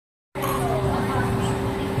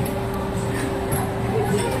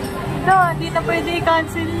Wala, hindi na pwede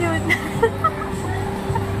i-cancel yun.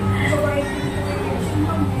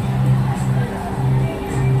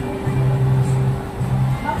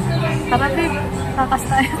 Tara, babe. Takas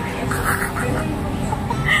tayo.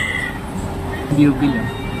 Liubi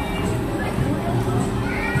lang.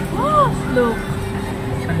 Oh, look.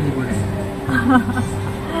 Saan libo na?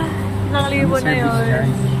 Ilang libo na yun.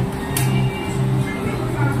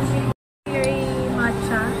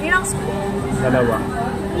 Matcha. Ilang spoon? Dalawa.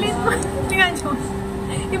 Tingnan nyo.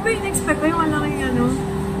 Iba yung expect ko yung malaking ano.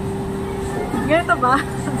 Ganito ba?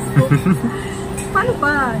 Paano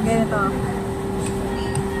ba? Ganito.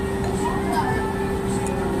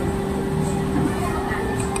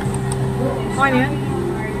 Ano yun?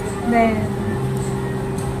 Then,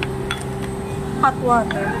 hot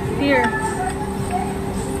water. Here.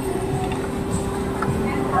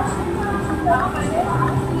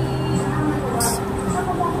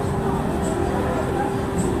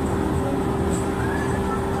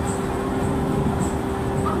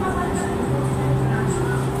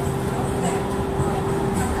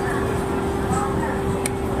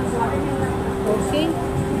 Okay.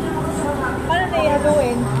 Paano na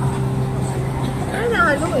i-haluin? Paano na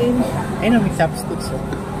haluin? Ayun, may chopsticks. Oh.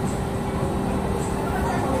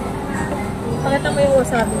 Pakita mo yung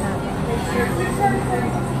wasabi natin.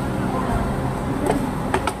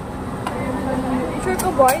 Sure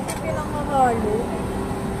ka ba? Hindi pinakahalo.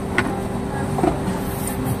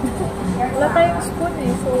 Wala tayong spoon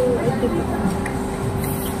eh, so ito dito.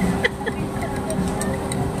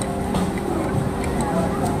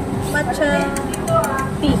 Matcha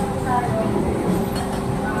tea.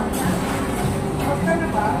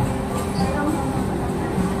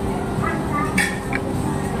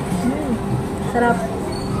 Sarap.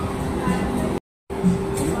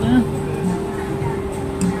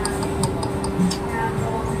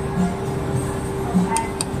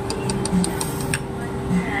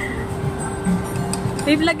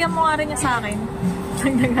 Babe, lagyan mo nga rin niya sa akin.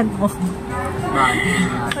 Dagdagan mo.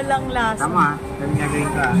 Walang lasa. Tama, sabi nga gawin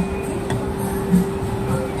ka.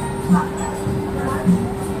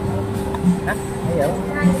 Ayaw.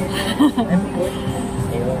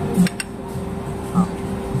 Ayaw.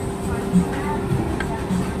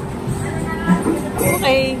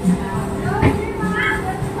 Okay.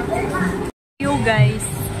 You guys.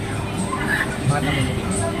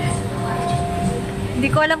 Hindi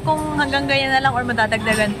ko alam kung hanggang ganyan na lang or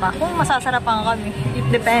madadagdagan pa. Kung masasarapan kami. It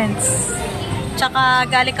depends. Tsaka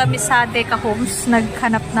galing kami sa Deca Homes.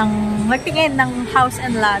 Nagtingin ng house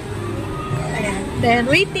and lot. Ayan. Then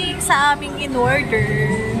waiting sa aming in-order.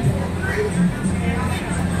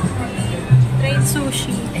 Train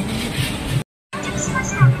sushi.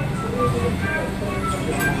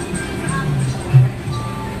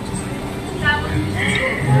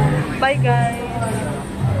 Bye guys!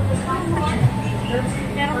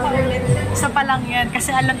 Meron pa ulit. Isa pa lang yan kasi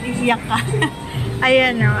alam iiyak ka.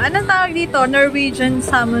 Ayan o. Anong tawag dito? Norwegian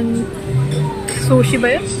salmon sushi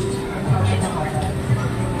ba yun?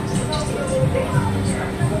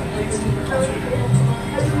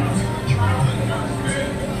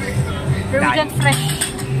 Norwegian fresh.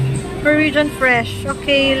 Norwegian fresh.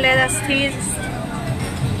 Okay, let us taste.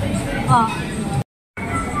 Oh.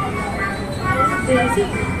 Daisy.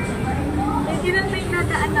 Hindi lang may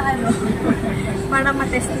nadaan na ano. Para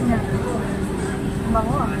matesting na.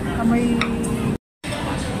 Bango ah. Amoy...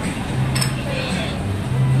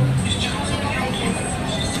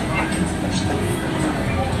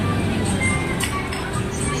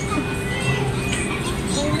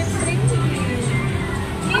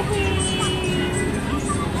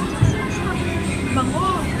 Bango.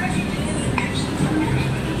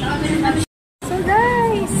 So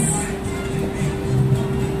guys.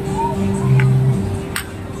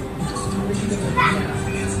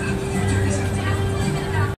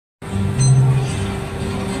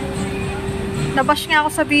 Nabash nga ako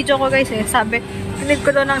sa video ko guys eh. Sabi, pinid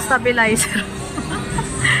ko doon ng stabilizer.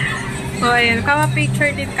 So ayun,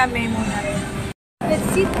 kama-picture din kami muna. Let's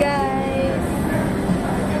see guys.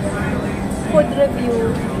 Food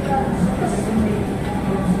review.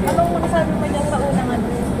 Anong masasabi mo dyan sa unang ano?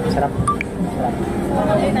 Sarap. Sarap.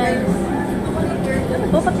 Ano yun ay? Ano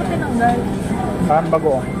to? Ba't mo tinanggal? Parang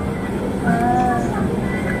bagoong.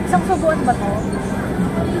 Isang subuan ba to?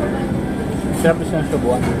 Sarap isang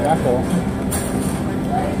subuan. Kaso,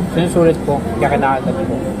 sinusulit ko, kaya kinakagat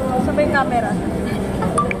ko. Sabay camera.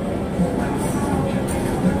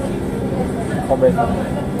 Cover ko.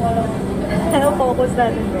 Ano focus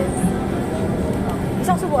natin guys?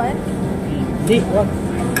 Isang subuan? Hindi, wag.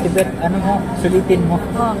 Tibet, ano mo, sulitin mo.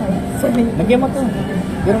 Okay. Sorry. Nagyan mo to.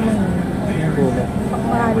 Gano'n mo yung bulo.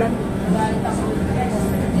 Pangmahalan.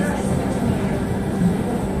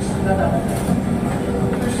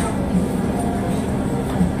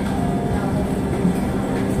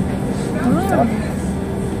 Sarap.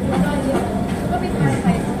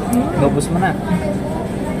 Lubos mo na.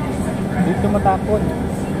 Dito matapon.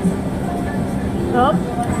 Sarap.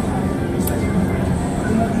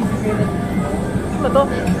 Ano to?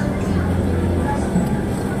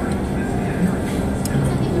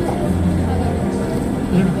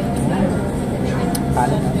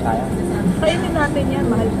 Kala na sayang. Kainin natin yan,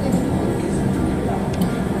 mahal.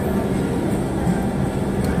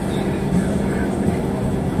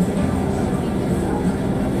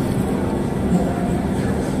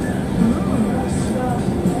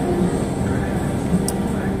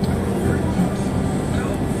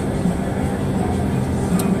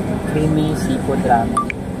 Creamy seafood ramen.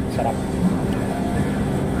 Sarap.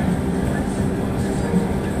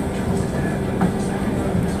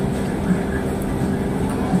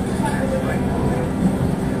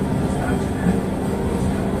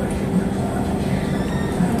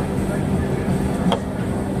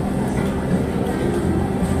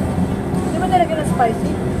 Hindi mo nalagyan ng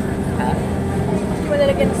spicy? Ha? Hindi mo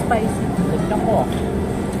nalagyan ng spicy? Wait lang ko.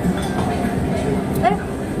 Eh,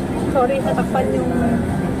 sorry, natakpan yung...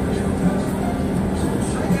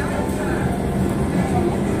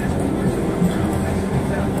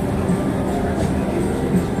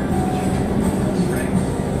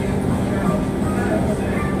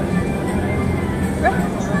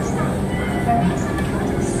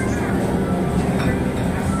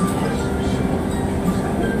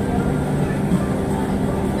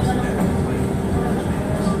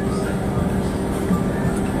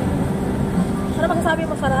 Ano masasabi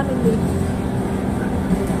mo sa ramen, Lee?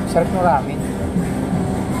 Sarap ng ramen.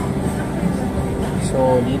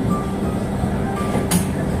 Solid.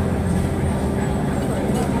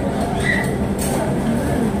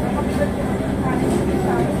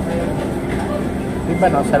 Diba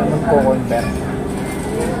no? Salmon po convert.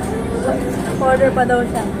 Order pa daw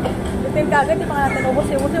siya. Bitin ka agad, di pa nga natin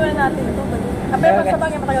ubusin. Ubusin mo na natin ito. Pero pag sabang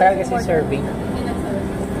yung matagal Kaya kasi serving.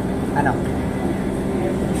 Ano?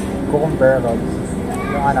 Cucumber rolls.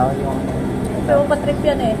 Yung ano, yung... Pero pa-trip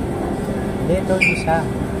yan eh. Hindi, ito isa.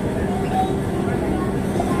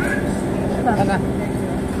 Ano?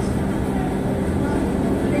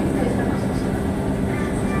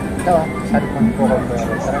 Ito, salmon cucumber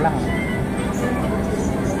rolls. Tara lang.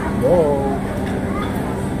 Go!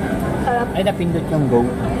 Sarap. Ay, napindot yung go.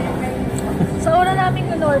 Sa una namin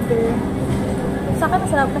in-order, sa akin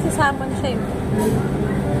masarap kasi salmon siya eh.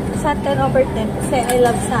 Sa 10 over 10 kasi I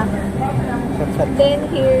love salmon. Then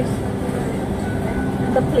here's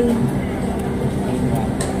the plain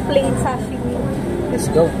sashimi. Let's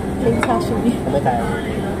go. Plain sashimi. Sabay tayo.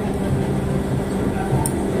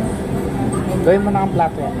 Gawin mo na ang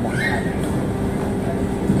plato yan.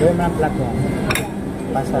 Gawin mo na ang plato yan.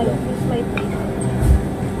 Pasalo. Here's my plate.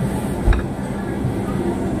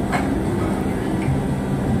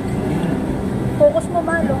 Focus mo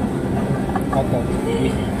malo. Okay.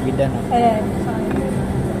 With ano. Ayan.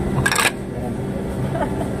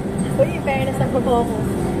 Uy, in fairness ang pag-focus.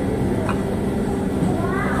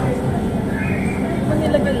 Ano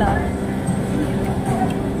nilagay lang?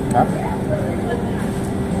 Tap.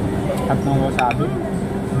 Tap ng wasabi.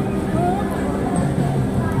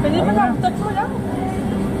 Pwede pa lang. Touch mo lang.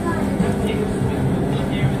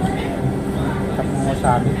 Tap ng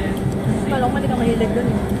wasabi. Malong mali ka mahilig dun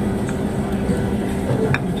eh.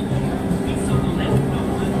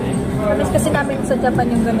 Miss kasi namin sa Japan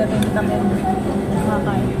yung gano'n rin kami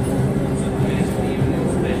makakain.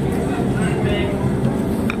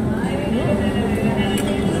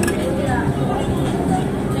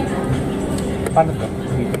 Paano to?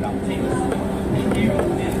 Dito lang.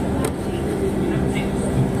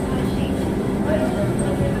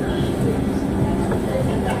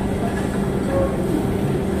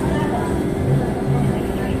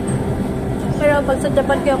 Pero pag sa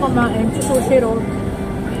Japan kayo kumain, si sushi roll,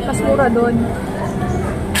 mas mura doon.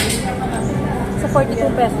 Sa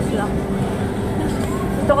 42 pesos lang.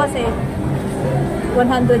 Ito kasi,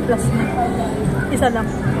 100 plus na. Isa lang.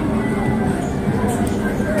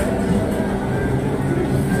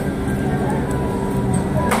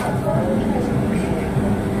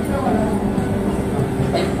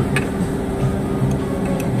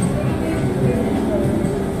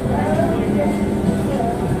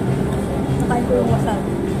 Nakain ko yung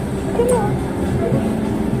wasabi. Okay mo.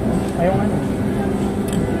 Ayaw nga.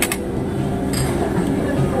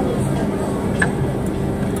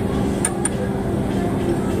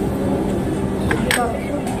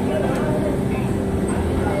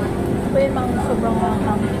 Ito yung mga sobrang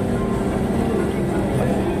makakang.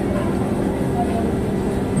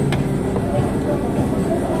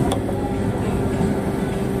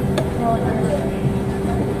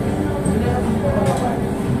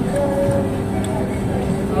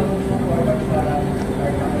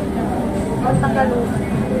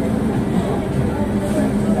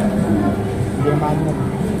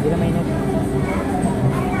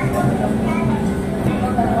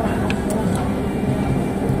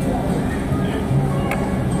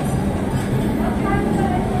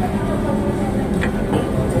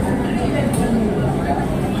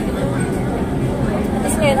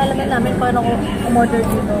 naman ako umorder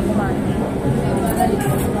dito, kumain.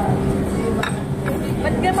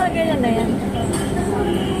 Ba't ka mga ganyan na yan?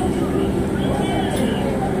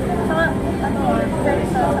 Saka,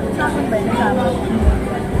 sa akin ba yun? Sama?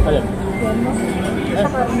 Alam. Yan mo? Sa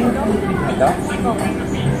Carmino? Ito? Okay.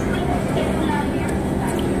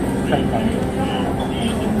 Saan ka?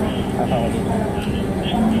 Kasama dito.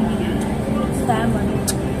 Salmon.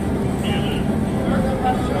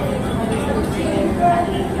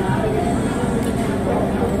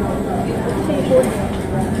 Seafood.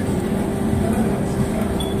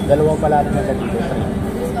 Dalawang pala naman sa dito.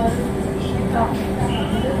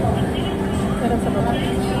 Pero sa baba.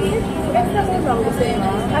 Extra po ba gusto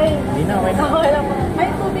mo? Ay, Hindi na, okay na. okay lang po. Ay,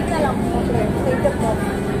 tubig na lang po. Take it po.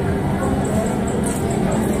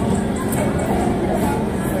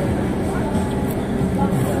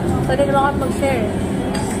 Pwede naman kami mag-share.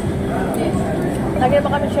 Lagi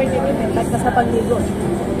naman kami share din yun eh. Kahit nasa pagligo.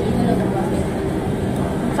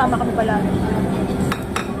 Sama kami pala.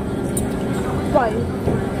 Why?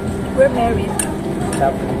 We're married.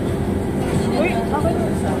 Tapos, Uy, okay.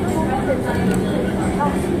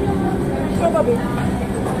 Probably.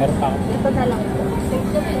 meron pa ako. Ito na lang po.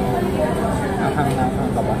 Ahang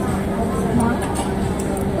ka ba?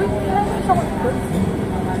 Uy, kailangan mo isa ko ito.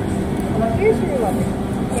 Here's your one.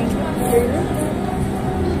 Thank you. Really?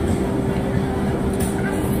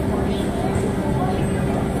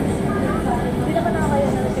 Hindi naman nakakaya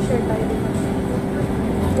na nag-share tayo dito.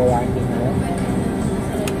 Gawain din mo.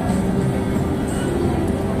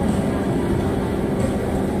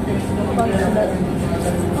 About that.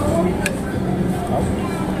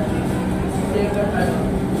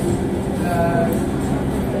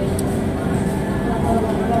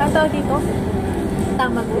 Ang tawag dito?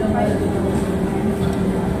 Tamago.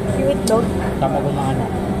 Yung itlog. Tama ko ng ano?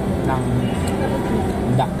 Ng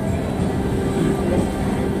duck.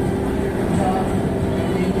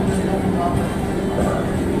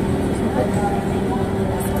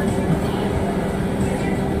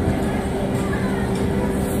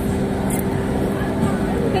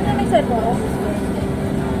 Kanya may sebo ko.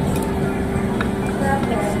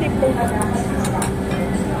 Next tip po.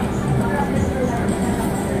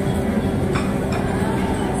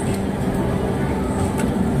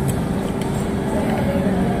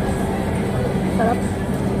 Sarap.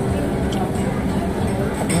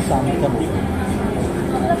 At nasamit ka mo.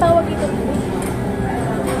 Ano natawag dito?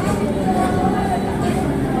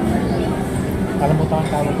 Kalimutan ang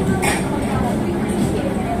tawag dito.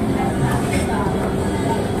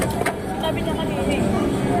 Sabi niya kanina eh.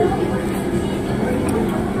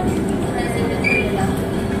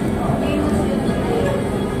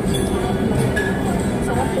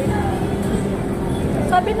 Sarap eh.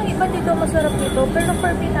 Sabi ng iba dito masarap dito, pero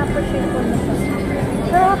for me na-appreciate ko na siya.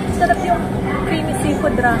 Sarap yung creamy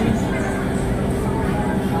seafood ramen.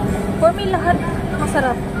 For me lahat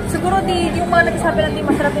masarap. Siguro yung mga nagsasabi na di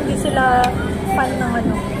masarap, hindi sila fan ng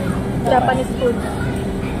ano, Japanese food.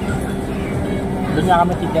 Doon nga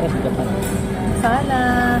kami titira sa Japan. Sana.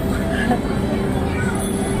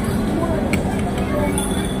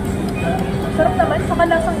 Sarap naman, saka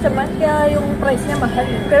lasang Japan, kaya yung price niya mahal.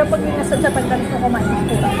 Pero pag yung nasa Japan ka gusto kumain,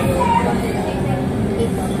 kurang.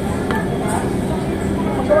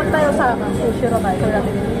 Magkawan tayo sa sushi ro tayo.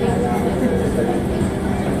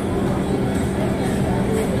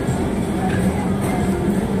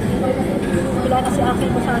 Wala na si Aki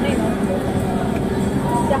ko sana eh, no?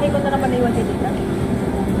 Si Aki ko na naman naiwan kay Dita.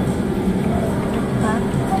 Ha?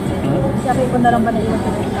 Si Aki ko na lang ba naiwan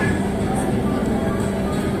kay Dita?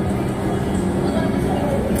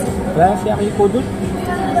 Wala si Akiko doon.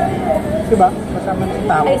 Diba? Kasama ng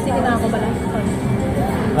tao. Ay, sige na ako pala.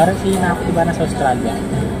 Parang si Nako, diba, nasa Australia?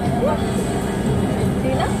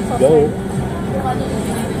 Sige na? Go!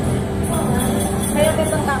 Kaya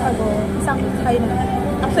itong kakago, isang kayo na.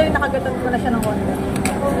 Actually, nakagatot ko na siya ng konti.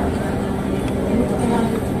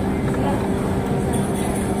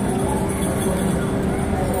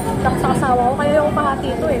 Tapos sa asawa ko, kaya yung pahati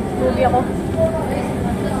ito eh. Lugi ako.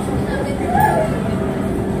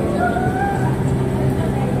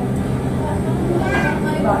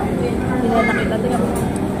 Hindi na nakita. Tingnan mo.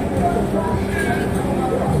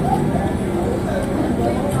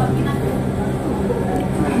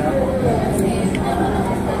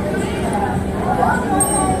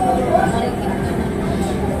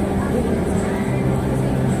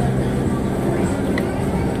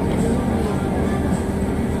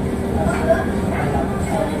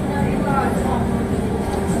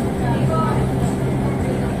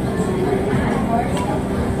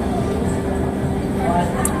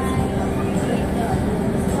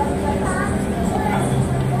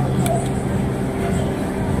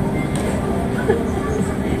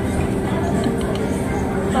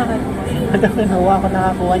 Ito kinuha ko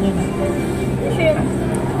nakakuha niya na. Shit.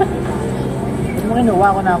 Ito mo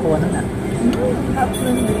kinuha ko nakakuha na na.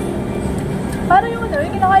 Absolutely. Parang yung ano,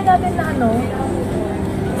 yung kinakain natin na ano,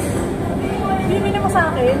 bibili mo sa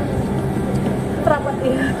akin, trapat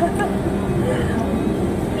eh.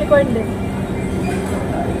 Record din.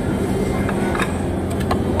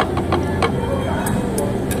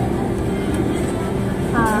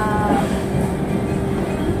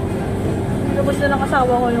 Tapos na lang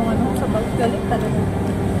asawa ko yung ano, sa bag. Galing talaga.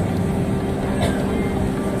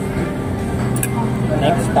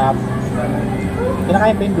 Next stop.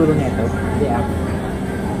 Kinakain pa yung dulo nito. Hindi ah.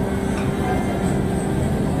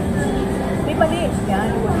 May mali.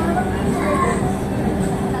 Yan.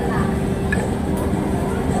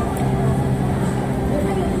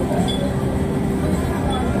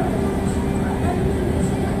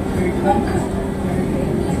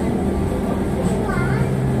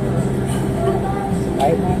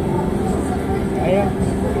 Ayaw mo. Ayaw.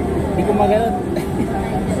 Hindi ko maganon.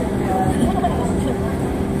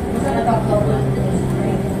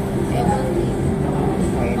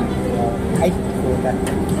 Ay, puta.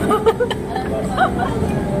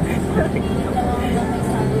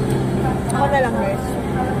 Ako na lang, guys.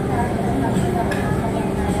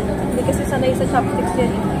 Hindi kasi sanay sa chopsticks yan.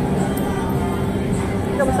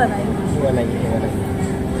 Hindi ka ba sanay? Walay, walay.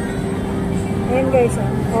 Ayan, guys.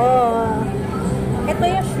 Oh. Ito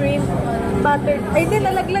yung shrimp buttered. Ay, hindi,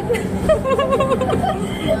 nalaglag.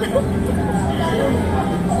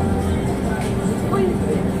 Uy,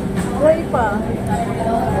 way pa.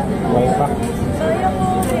 Way pa. Sayang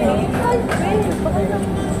mo eh. Ay, wait. Baka na.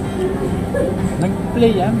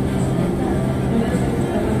 Nag-play yan.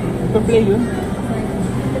 Nag-play yun.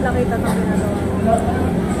 Hindi nakita na pinagawa.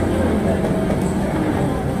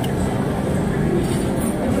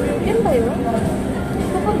 Yan ba yun?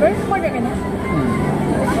 Cucumber? Order ka na?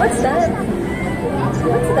 What's that?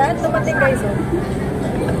 What's that? Tumating guys oh.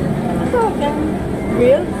 Ito, yan.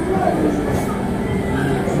 Grilled?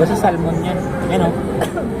 Basta salmon yan. Yan o.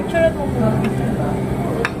 Picturean mo po.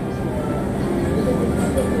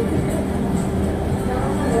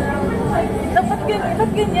 Dapat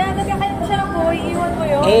ganyan. Nagkakain mo siya ng buhay. Iwan mo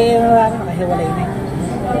yun. Eh, marami na kasi walay na.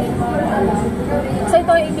 So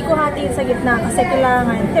ito, hindi ko hatiin sa gitna kasi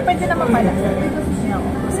kailangan. Kasi pwede naman pala.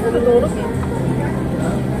 Kasi natutulog eh.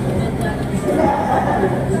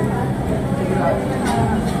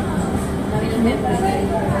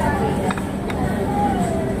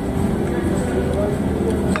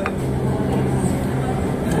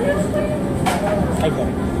 Ay,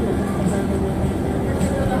 sorry.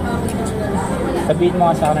 Sabihin mo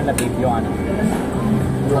nga sa akin na babe yung ano.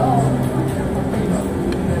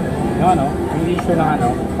 Yung ano, yung issue ng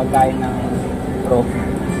ano, pagkain ng pro.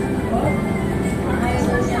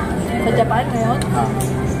 Sa Japan ngayon? Ah.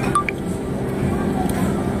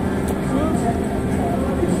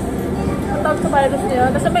 Ang tawag sa virus ngayon,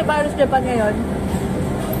 basta may virus Japan ngayon,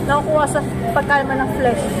 nakukuha sa pagkalma ng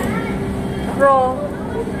flesh. Raw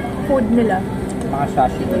food nila. Mga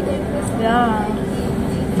sashimi. Yeah.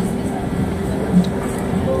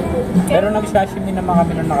 Pero nag-sashimi naman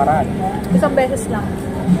kami nung nakaraan. Isang beses lang.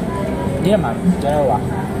 Hindi naman, dalawa.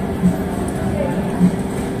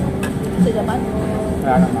 Sa Japan?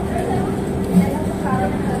 Wala naman.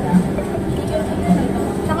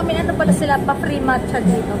 Saka may ano pala sila, pa-free matcha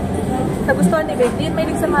dito. Sa gusto ni Babe, di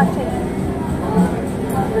may sa matcha.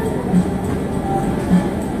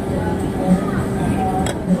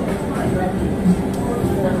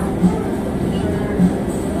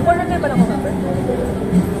 Order kayo ba lang ako?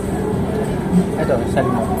 Ito,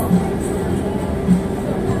 salmon.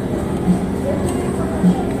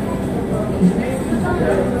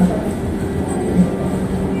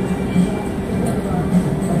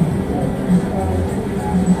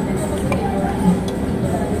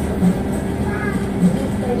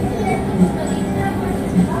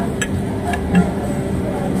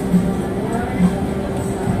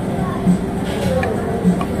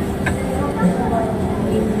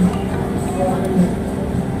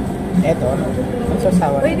 Eto,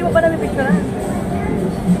 magsasawa. Uy, hindi mo pa nabipicturean.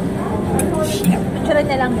 Picturean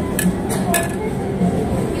niya lang.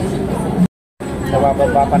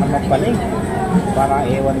 Nabababa pa naman pala eh. Parang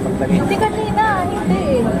ewan pagdali. Hindi kanina,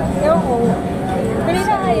 hindi. Ewan ko.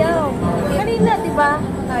 Kanina ayaw. Kanina, di ba?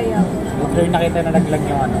 Ayaw. Ito yung nakita na naglag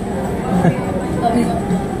yung ano.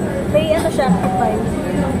 May ano siya, kapay.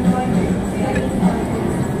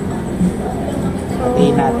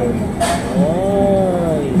 Hatiin natin.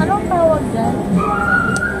 Oy. Anong tawag dyan?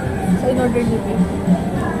 Sa in-order ni Babe?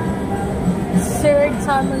 Seared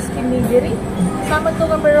salmon skinigiri? Salmon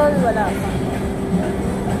cucumber roll, wala pa.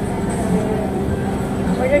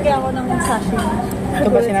 Order Nagagay ako ng sashimi. Ito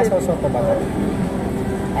ba sinasawsaw ko ba ito?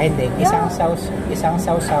 Ay, hindi. Isang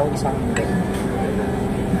sausaw, isang hindi.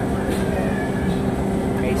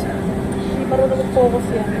 Okay, sir. Hindi marunong mag-focus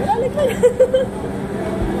yan. Lalag ka.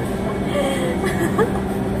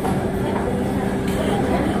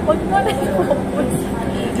 Huwag mo na i-focus.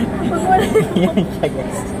 Huwag mo na i-focus. Yan siya,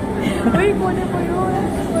 guys. Uy, kunin mo yun.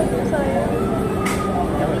 Sayang.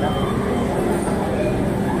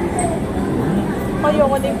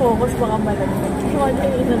 Ayoko na i-focus, baka malagay. Ayoko na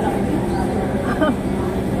yun lang.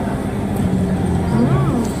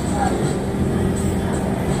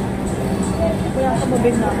 Kaya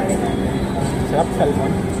kamabig na kayo. Sarap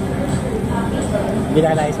salmon. Hindi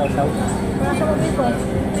na kailangan isaw-saw. Kaya kamabig ko.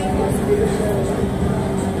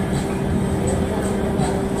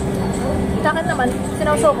 Sa akin naman,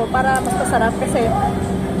 sinawsaw ko para mas masarap kasi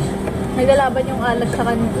naglalaban yung alat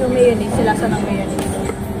sa yung mayonnaise, silasa ng mayonnaise.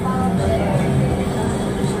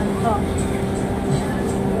 Oh.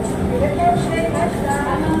 Yan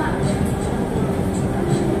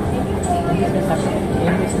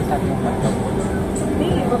yung sinasabi mong hotdog.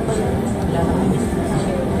 Hindi, iba pala. Wala naman yun.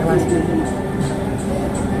 Nawas ko yun.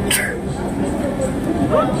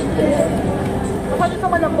 Kapag ka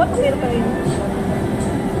malambot, mayroon pa rin.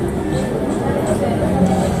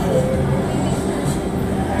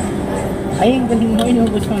 Ay, ang galing mo.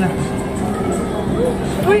 Inubos mo na.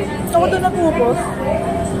 Uy, ako doon nag-ubos.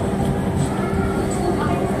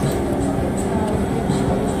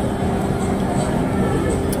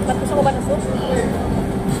 Ba't gusto ko ba na soup?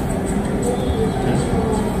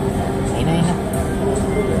 Ayun na, ayun na.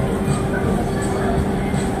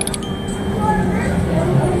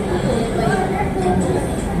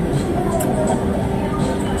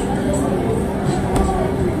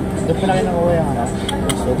 Doon po na kayo nakuha yung ano.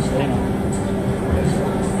 Yung soup. Ayun o.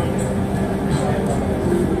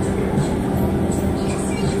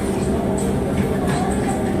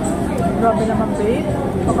 Grabe naman, babe.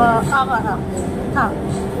 Baka, ha?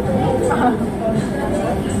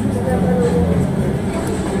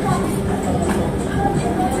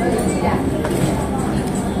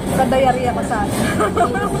 Kadayariya ka sana.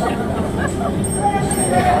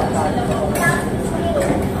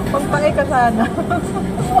 Pagpae ka sana.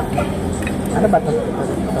 Ano ba ito?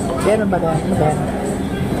 Yan ba ito? Ano ba yan?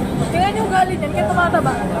 Tingnan yung galit yan, kaya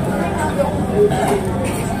tumataba.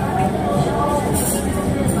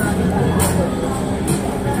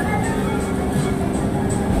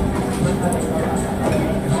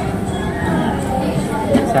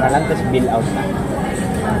 Isa na lang, tapos bill out na.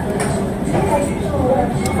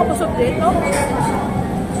 Kapusog din, no?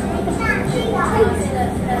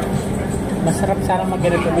 Masarap sana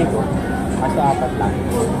mag-ganito dito. Kaso apat lang.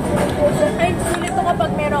 Ay, sulit to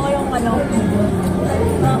kapag meron kayong mga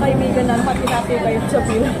kaibigan na patinati kayo sa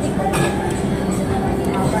pila.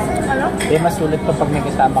 Ano? Eh, mas sulit to pag may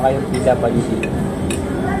kasama kayong PWD.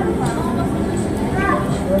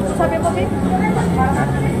 Sabi mo, babe?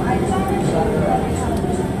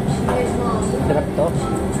 Sarap to.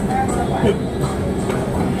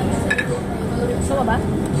 Gusto mo ba?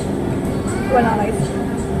 Wala rice.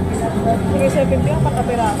 Sige, 70 ang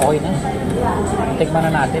patapira. Okay na. Tikman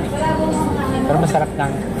na natin eh. Pero masarap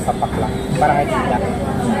ng papak lang. Para kahit sila.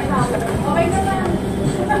 Okay na lang.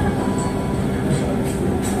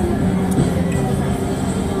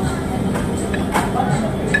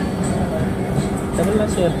 Tagal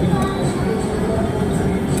lang serving.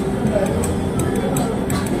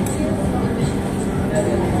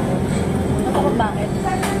 Ano kung bakit?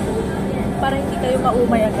 Para hindi kayo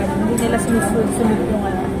maumay agad. Hindi nila sinusunod yung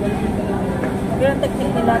Pero ang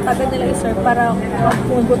technique nila, tagal nila i-serve para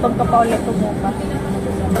kung gutom ka pa ulit tumupa.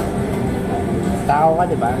 Tao ka,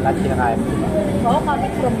 di ba? Lahat kinakain mo, di ba? Oo, coming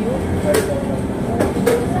from you.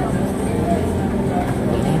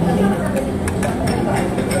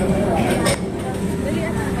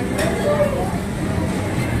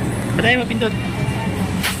 Ba't tayo mapindot?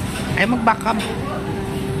 Ayaw mag-back up.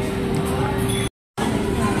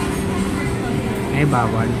 Ay,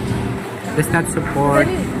 bawal. Does not support.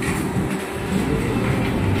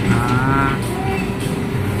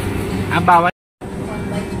 Bawal.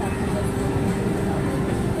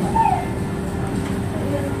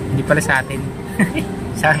 Hindi pala sa atin.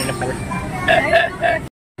 Sa akin na pala.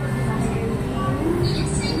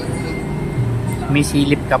 May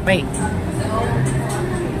silip ka pa eh.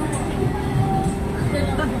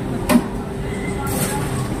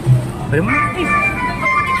 Pero mo eh.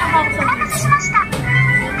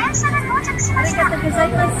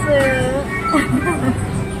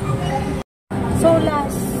 So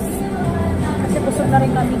last, kasi busog na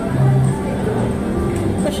rin kami.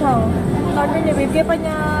 Ito siya, order ni babe, kaya pa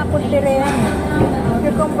niya puntirean. Kaya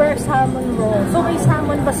kung roll. So, may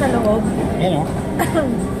salmon ba sa loob? Ayan o.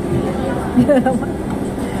 Yun naman.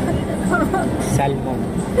 Salmon.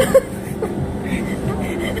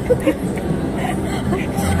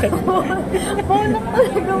 Paano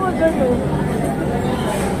talaga magano?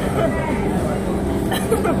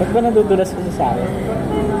 Ba't ba nadudulas ko sa akin?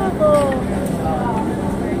 Ako.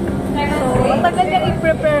 So, matagal niyang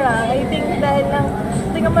i-prepare I think dahil lang,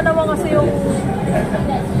 tingnan mo naman kasi yung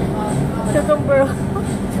cucumber.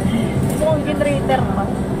 Mukhang generator pa.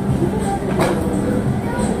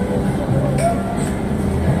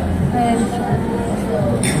 Ayan siya.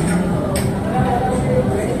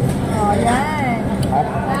 Oh, yan.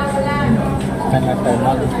 Kan na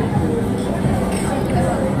salmon.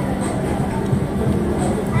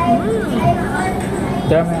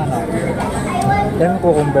 Tira mo yung ano. Tira mo yung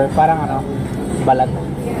cucumber. Parang ano. Balat.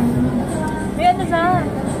 May ano sa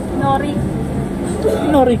nori.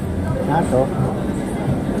 Nori. Ito.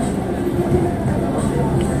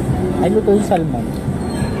 Ay, luto yung salmon.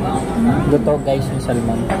 Luto guys yung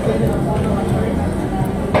salmon.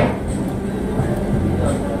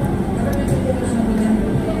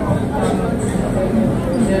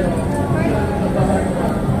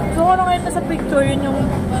 So, ano ngayon sa picture, yun yung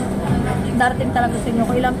darating talaga sa inyo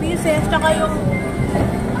kung ilang pieces, tsaka yung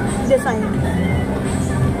design.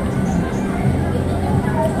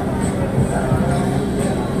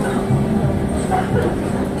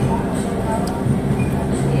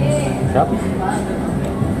 Sarap.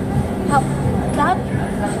 Lahat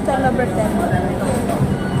sa number 10.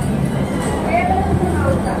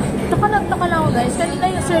 Tsaka nagtaka lang ako guys, kanina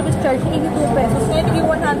yung service charge 82 pesos, ngayon naging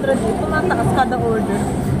 100 eh, tumatakas kada order.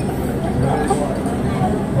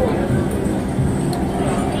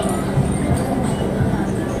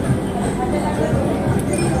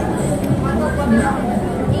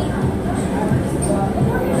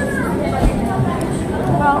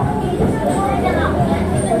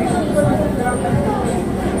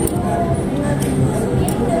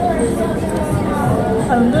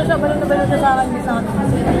 Doon siya, balon na balon siya sa akin, sa akin.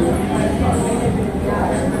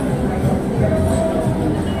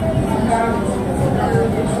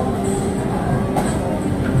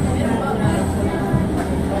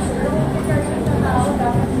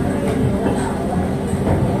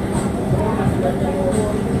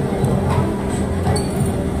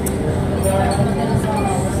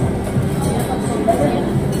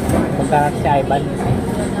 Magkarat si Ivan.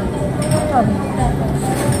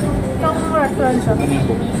 Saan restaurant siya?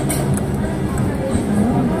 Amigo.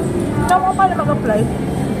 Saan mo pala mag-apply?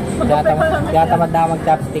 Mag-apply pa lang Kaya tamad na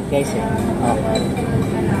mag-chopstick guys eh. Okay.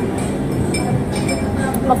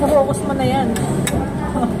 Mapufocus mo na yan.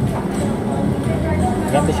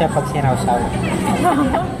 Ganito siya pag sinawsaw.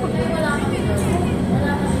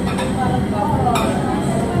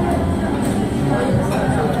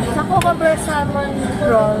 Sa cucumber salmon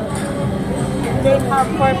roll, they have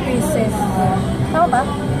 4 pieces. Tama ba?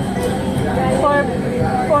 4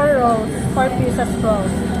 rolls. 4 pieces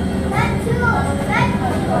rolls.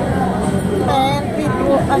 And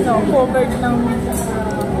ito, covered ng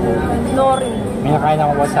nori. May nakain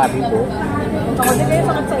akong wasabi po. Ako din kayo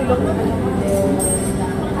sakit sa ilong.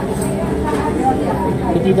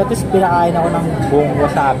 Hindi dati pinakain ako ng buong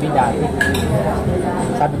wasabi dati.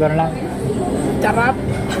 Sabi ko na lang, charap!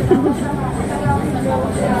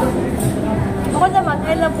 Ako naman,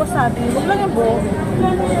 I love wasabi. Huwag lang yung buo.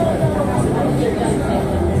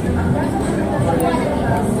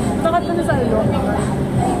 Sakit na sa ilong.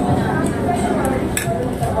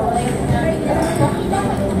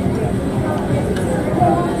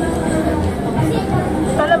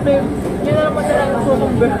 Kala babe, yun na naman nila yung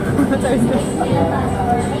cucumber.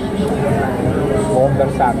 Cucumber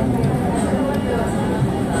sa amin.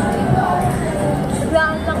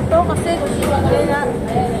 Biglaan lang to kasi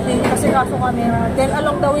kasi kaso kami. Then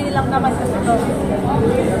along the way lang naman kasi to.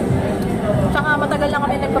 Tsaka matagal na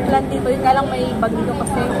kami nagpa-plan dito. Yun nga lang may bagyo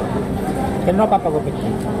kasi. Kailan mo papagupit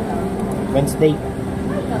niya? Wednesday.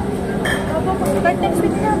 Start next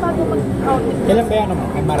week na bago mag-outing. Kailan ba yan naman?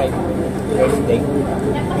 MRI? Wednesday.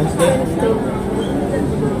 Wednesday?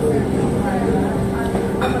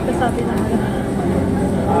 Magkasabi na nila.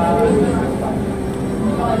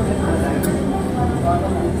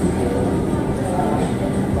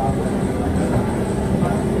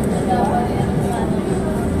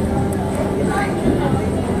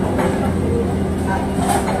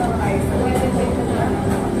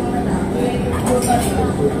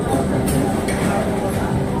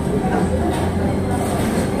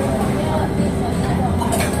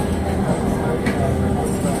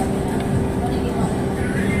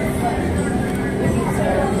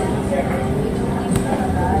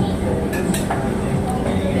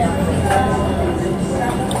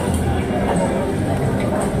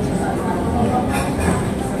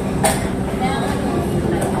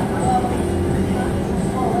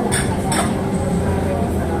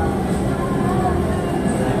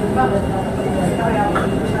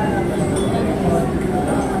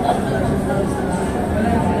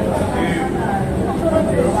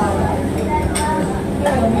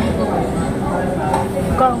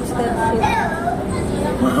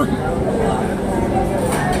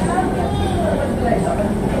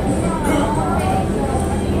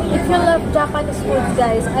 foods,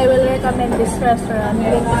 guys, I will recommend this restaurant,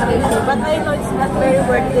 Genki Sushi. But I know it's not very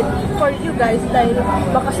worth it for you guys dahil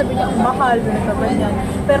baka sabihin niyo mahal, ganito, ganyan.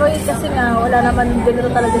 Pero yun kasi nga, wala naman ganito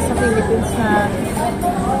talaga sa Philippines na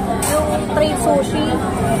yung trade sushi.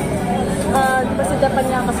 Di ba sa Japan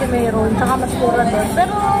nga kasi mayroon, tsaka mas mura din.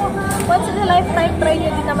 Pero once in a lifetime, try nyo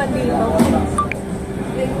din naman dito.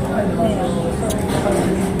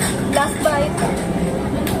 Last bite.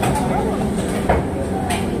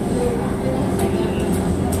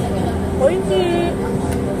 Oishi!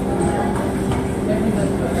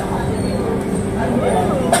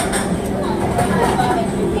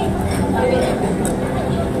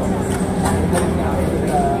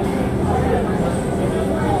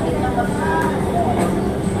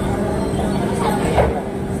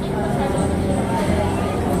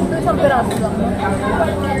 Isang piraso lang.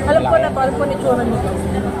 Alam ko na to, alam ko ni tsura nito.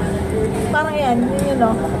 Parang yan, yun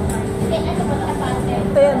o.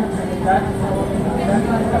 Ito yan.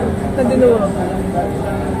 Nadinuro.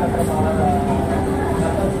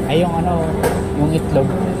 Ay, yung ano, yung itlog.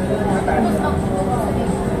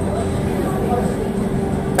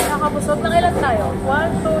 Nakakabusog. Nang ilan tayo?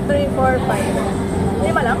 1, 2, 3, 4, 5.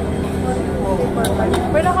 5 lang? 4,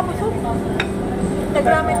 5. May nakabusog.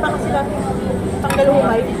 Nag-ramen pa kasi dati. Tanggal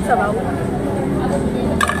humay sa baw.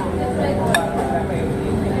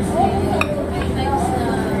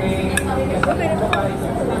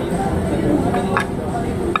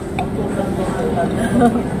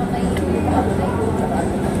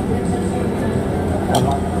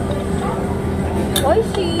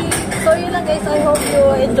 Oishi! So yun lang guys, I hope you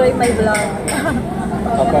enjoy my vlog.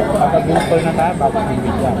 Kapag bill na tayo, bakit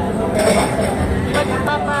bibigyan?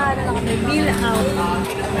 Magpapaano lang kami, bill out.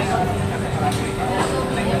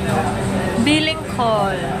 Billing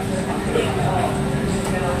call.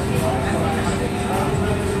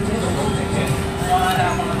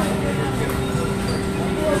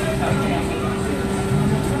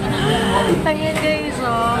 Ayan guys,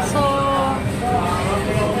 oh. So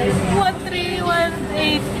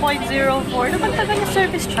 1318.04. Naman tagal yung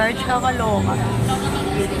service charge, kakaloka.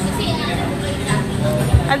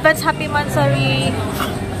 Advance happy monthsary.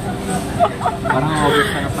 Parang obvious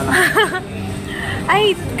na pala.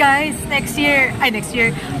 Ay, guys, next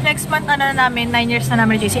month, ano na namin, 9 years na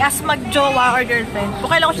namin JC, as mag-jowa or girlfriend. Kung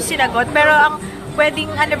kailan ko siya sinagot, pero ang wedding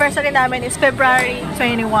anniversary namin is February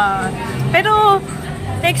 21. Pero,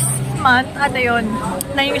 next month, ano yun,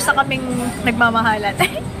 9 years na kaming nagmamahalan.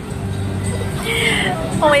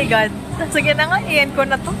 Oh my God. Sige na nga, i-end ko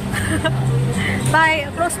na to. Bye.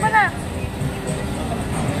 Close mo na.